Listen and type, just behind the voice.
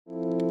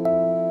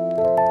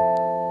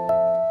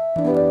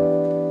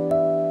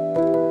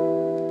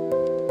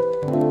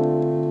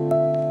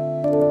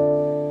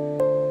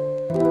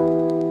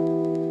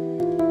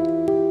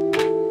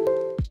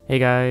Hey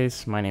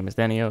guys, my name is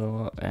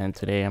Daniel and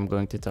today I'm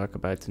going to talk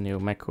about the new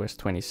macOS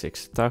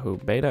 26 Tahoe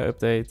beta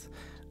update.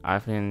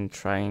 I've been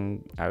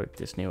trying out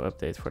this new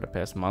update for the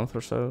past month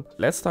or so.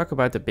 Let's talk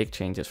about the big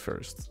changes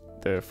first.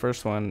 The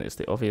first one is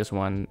the obvious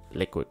one,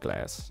 liquid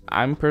glass.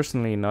 I'm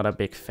personally not a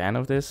big fan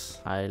of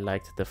this. I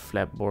liked the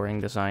flat boring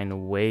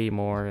design way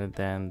more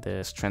than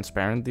this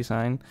transparent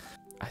design.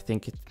 I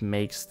think it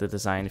makes the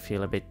design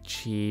feel a bit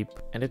cheap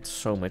and it's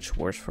so much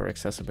worse for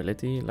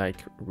accessibility.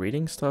 Like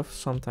reading stuff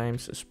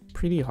sometimes is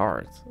pretty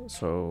hard.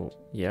 So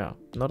yeah,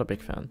 not a big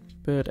fan.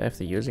 But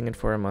after using it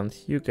for a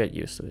month, you get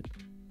used to it.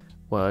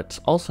 What's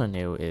also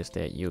new is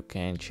that you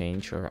can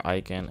change your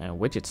icon and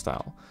widget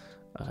style.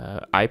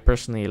 I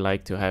personally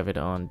like to have it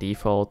on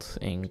default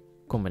in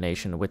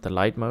combination with the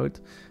light mode,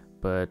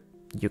 but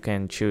you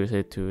can choose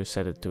it to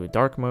set it to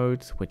dark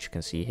mode, which you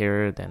can see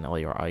here. Then all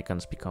your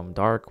icons become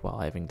dark while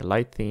having the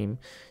light theme.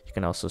 You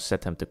can also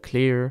set them to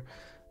clear,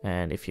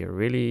 and if you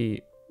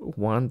really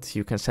want,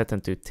 you can set them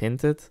to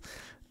tinted.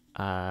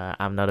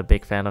 I'm not a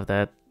big fan of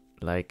that.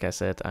 Like I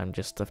said, I'm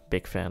just a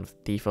big fan of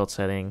the default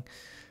setting,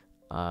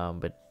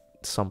 but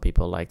some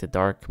people like the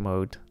dark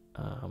mode.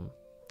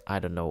 I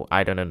don't know,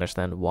 I don't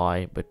understand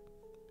why, but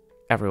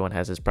everyone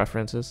has his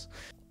preferences.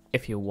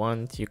 If you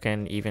want, you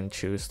can even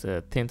choose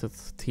the tinted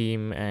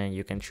theme and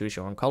you can choose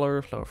your own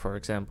color. So for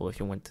example, if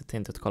you want the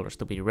tinted colors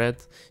to be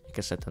red, you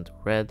can set them to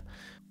red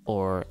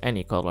or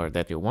any color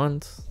that you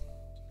want.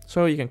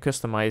 So you can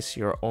customize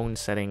your own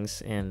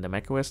settings in the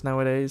macOS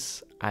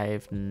nowadays.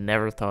 I've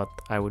never thought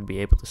I would be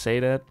able to say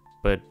that,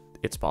 but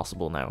it's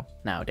possible now.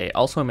 Now, they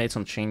also made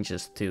some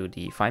changes to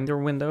the Finder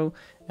window.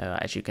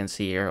 As you can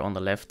see here on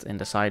the left in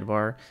the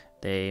sidebar,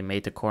 they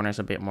made the corners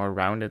a bit more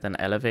rounded and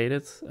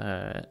elevated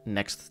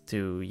next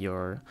to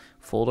your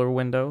folder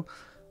window.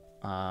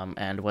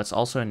 And what's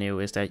also new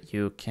is that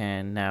you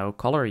can now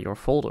color your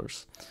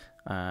folders.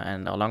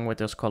 And along with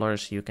those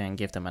colors, you can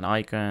give them an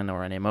icon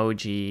or an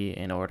emoji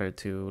in order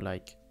to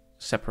like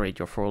separate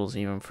your folders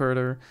even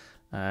further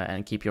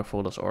and keep your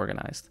folders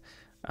organized.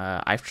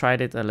 I've tried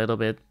it a little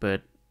bit,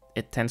 but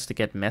it tends to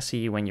get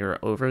messy when you're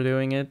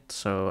overdoing it,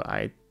 so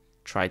I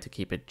try to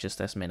keep it just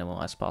as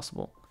minimal as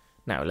possible.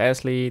 Now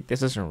lastly,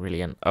 this isn't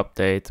really an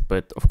update,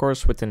 but of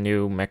course with the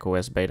new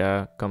macOS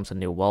beta comes a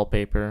new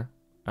wallpaper.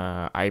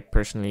 I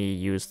personally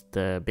used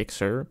the Big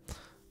Sur.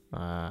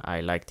 I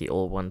like the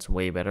old ones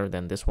way better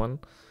than this one,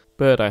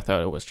 but I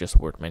thought it was just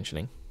worth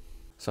mentioning.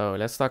 So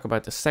let's talk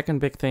about the second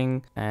big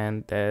thing,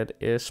 and that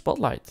is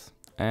Spotlight.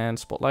 And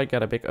Spotlight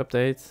got a big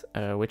update,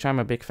 which I'm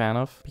a big fan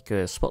of,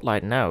 because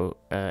Spotlight now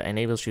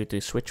enables you to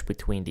switch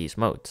between these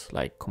modes.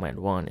 Like Command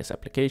 1 is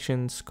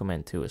Applications,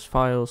 Command 2 is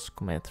Files,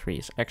 Command 3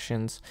 is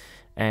Actions,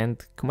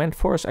 and Command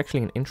 4 is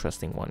actually an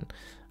interesting one.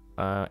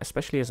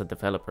 Especially as a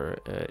developer,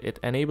 it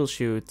enables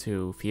you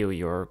to view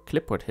your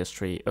clipboard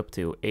history up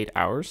to 8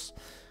 hours,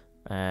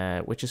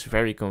 which is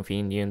very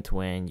convenient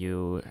when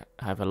you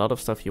have a lot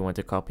of stuff you want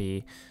to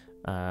copy,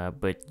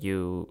 but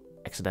you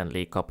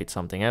accidentally copied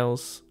something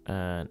else.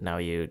 Now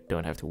you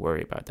don't have to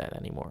worry about that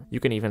anymore. You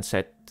can even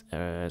set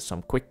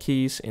some quick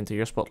keys into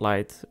your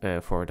Spotlight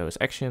for those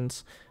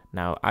actions.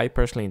 Now I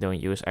personally don't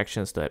use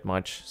actions that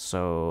much,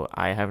 so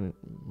I haven't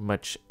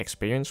much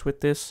experience with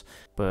this,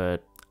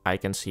 but I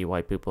can see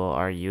why people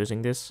are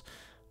using this.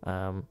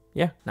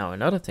 Yeah. Now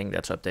another thing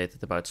that's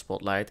updated about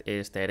Spotlight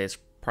is that it's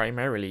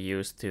primarily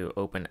used to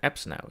open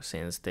apps now,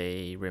 since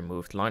they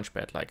removed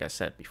Launchpad like I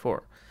said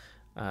before.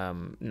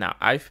 Now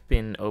I've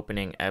been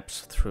opening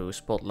apps through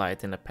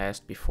Spotlight in the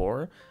past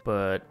before,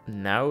 but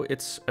now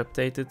it's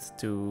updated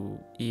to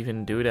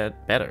even do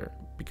that better,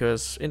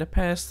 because in the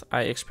past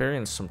I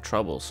experienced some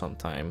trouble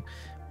sometime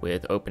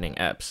with opening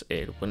apps.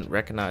 It wouldn't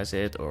recognize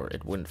it or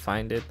it wouldn't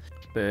find it,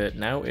 but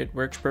now it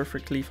works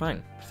perfectly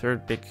fine.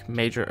 Third big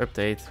major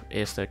update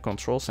is the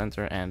control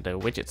center and the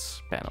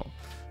widgets panel.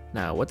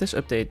 Now what this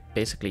update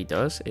basically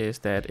does is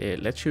that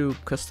it lets you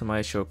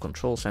customize your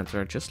control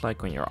center just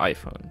like on your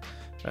iPhone.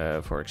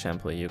 For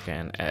example, you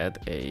can add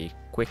a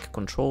quick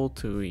control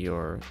to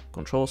your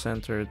control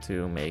center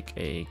to make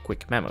a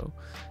quick memo,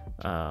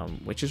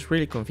 which is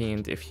really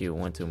convenient if you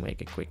want to make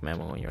a quick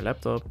memo on your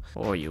laptop,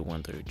 or you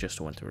want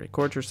to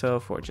record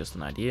yourself, or just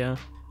an idea.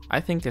 I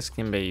think this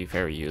can be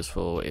very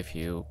useful if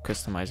you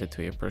customize it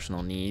to your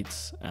personal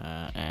needs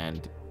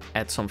and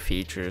add some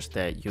features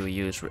that you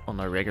use on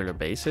a regular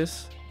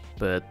basis.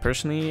 But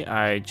personally,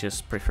 I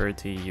just prefer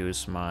to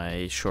use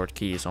my short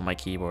keys on my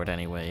keyboard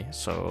anyway,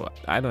 so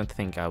I don't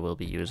think I will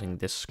be using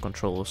this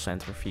control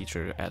center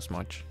feature as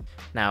much.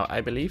 Now,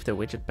 I believe the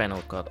widget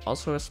panel got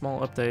also a small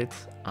update.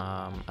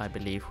 I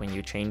believe when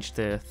you change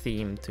the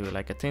theme to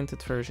like a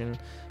tinted version,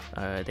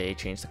 they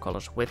change the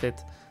colors with it.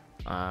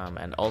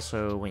 And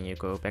also when you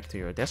go back to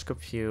your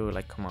desktop view,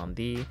 like Command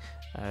D,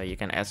 you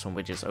can add some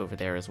widgets over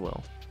there as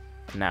well.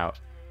 Now,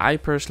 I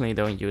personally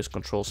don't use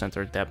control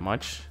center that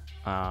much.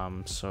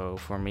 So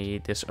for me,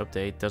 this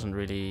update doesn't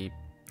really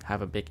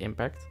have a big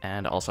impact,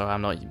 and also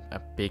I'm not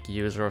a big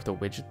user of the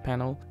widget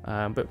panel,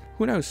 but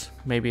who knows,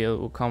 maybe it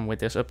will come with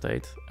this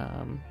update.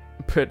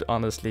 but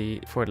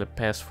honestly, for the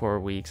past 4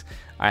 weeks,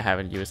 I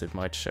haven't used it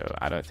much, so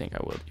I don't think I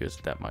will use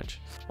it that much.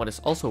 What is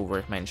also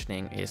worth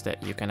mentioning is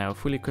that you can now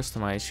fully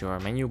customize your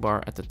menu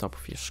bar at the top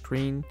of your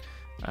screen.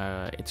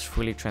 It's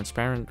fully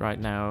transparent right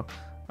now.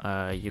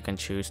 You can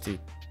choose to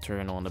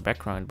turn on the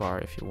background bar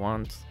if you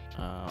want.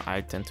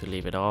 I tend to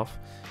leave it off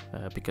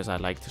because I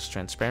like this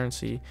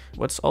transparency.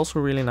 What's also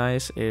really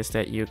nice is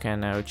that you can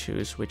now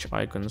choose which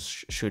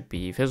icons should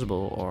be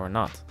visible or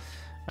not,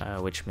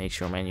 which makes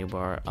your menu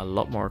bar a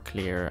lot more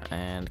clear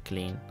and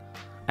clean.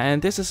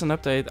 And this is an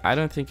update I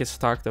don't think it's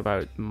talked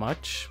about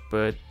much,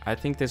 but I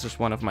think this is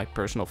one of my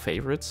personal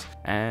favorites,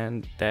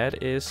 and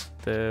that is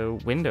the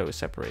window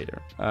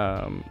separator.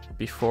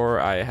 Before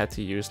I had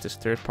to use this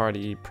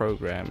third-party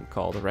program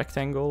called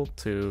Rectangle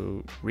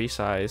to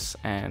resize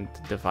and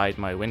divide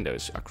my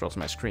windows across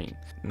my screen.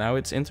 Now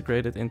it's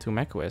integrated into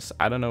macOS.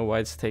 I don't know why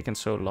it's taken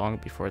so long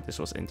before this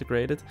was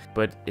integrated,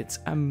 but it's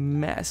a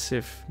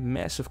massive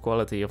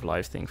quality of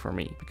life thing for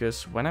me,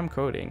 because when I'm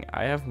coding,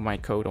 I have my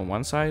code on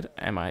one side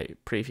and my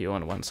preview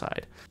on one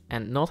side,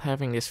 and not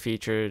having this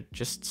feature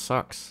just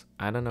sucks.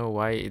 I don't know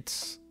why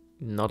it's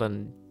not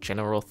a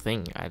general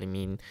thing. I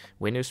mean,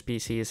 Windows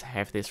PCs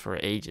have this for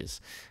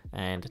ages,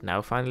 and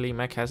now finally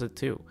Mac has it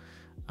too.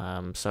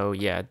 So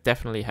yeah,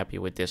 definitely happy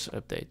with this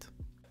update.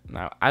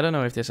 Now, I don't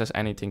know if this has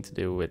anything to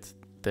do with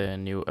the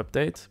new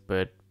update,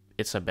 but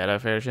it's a beta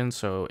version,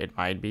 so it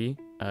might be.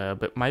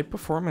 But my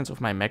performance of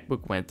my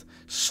MacBook went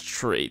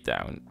straight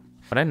down.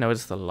 What I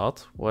noticed a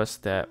lot was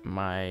that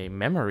my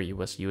memory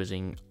was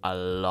using a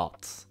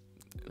lot.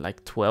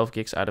 Like 12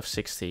 gigs out of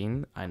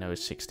 16. I know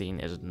 16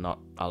 is not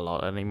a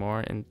lot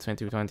anymore in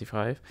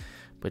 2025,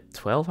 but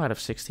 12 out of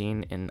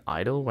 16 in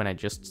idle when I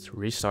just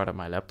restarted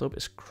my laptop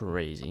is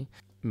crazy.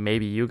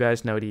 Maybe you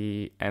guys know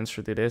the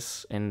answer to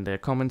this in the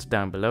comments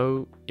down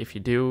below. If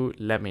you do,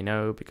 let me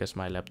know, because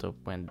my laptop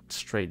went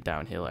straight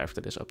downhill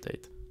after this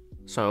update.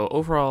 So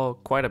overall,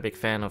 quite a big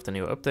fan of the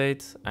new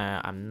update.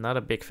 I'm not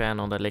a big fan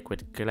on the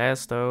liquid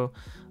glass though.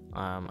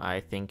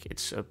 I think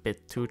it's a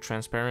bit too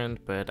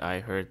transparent, but I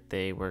heard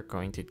they were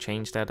going to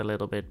change that a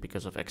little bit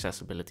because of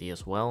accessibility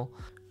as well.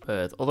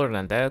 But other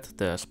than that,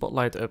 the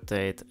Spotlight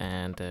update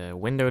and the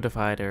window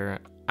divider,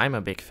 I'm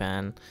a big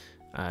fan.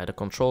 The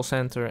control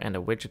center and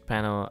the widget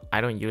panel,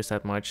 I don't use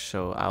that much,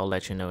 so I'll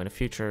let you know in the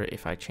future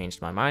if I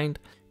changed my mind.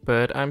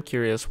 But I'm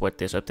curious what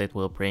this update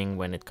will bring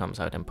when it comes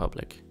out in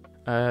public.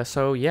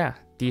 So yeah,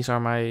 these are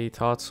my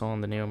thoughts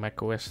on the new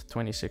macOS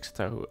 26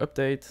 Tahoe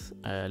update.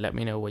 Let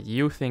me know what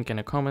you think in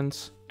the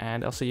comments,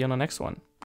 and I'll see you on the next one.